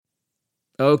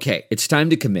Okay, it's time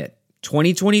to commit.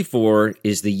 2024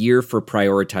 is the year for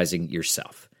prioritizing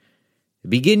yourself.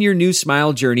 Begin your new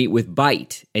smile journey with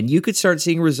Byte, and you could start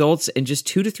seeing results in just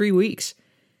 2 to 3 weeks.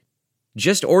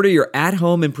 Just order your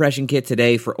at-home impression kit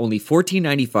today for only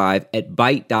 $14.95 at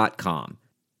Byte.com.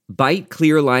 Byte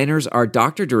clear liners are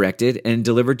doctor-directed and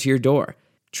delivered to your door.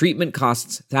 Treatment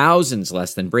costs thousands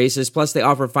less than braces, plus they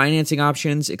offer financing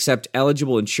options, accept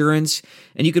eligible insurance,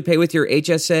 and you could pay with your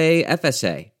HSA,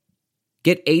 FSA.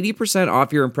 Get 80%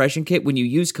 off your impression kit when you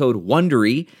use code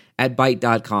WONDERY at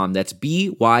Byte.com. That's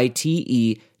BYTE.com.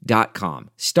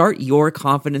 Start your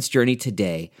confidence journey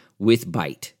today with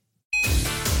Byte.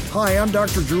 Hi, I'm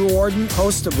Dr. Drew Ordon,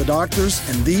 host of The Doctors,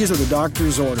 and these are the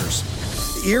doctor's orders.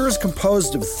 The ear is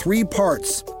composed of 3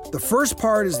 parts. The first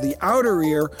part is the outer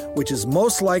ear, which is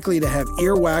most likely to have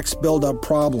earwax buildup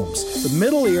problems. The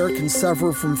middle ear can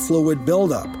suffer from fluid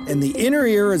buildup, and the inner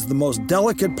ear is the most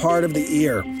delicate part of the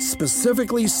ear,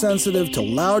 specifically sensitive to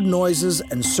loud noises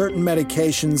and certain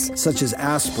medications such as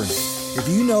aspirin. If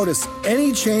you notice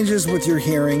any changes with your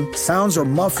hearing, sounds are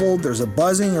muffled, there's a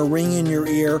buzzing or ringing in your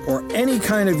ear, or any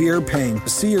kind of ear pain,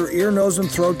 see your ear, nose, and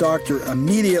throat doctor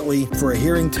immediately for a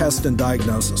hearing test and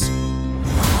diagnosis.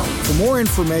 For more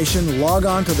information, log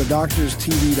on to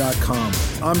thedoctorstv.com.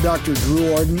 I'm Dr.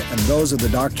 Drew Ordon, and those are the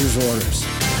doctor's orders.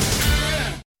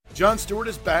 Jon Stewart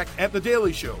is back at The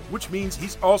Daily Show, which means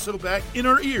he's also back in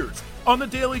our ears on The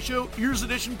Daily Show Ears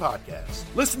Edition podcast.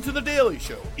 Listen to The Daily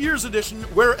Show Ears Edition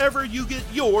wherever you get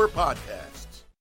your podcast.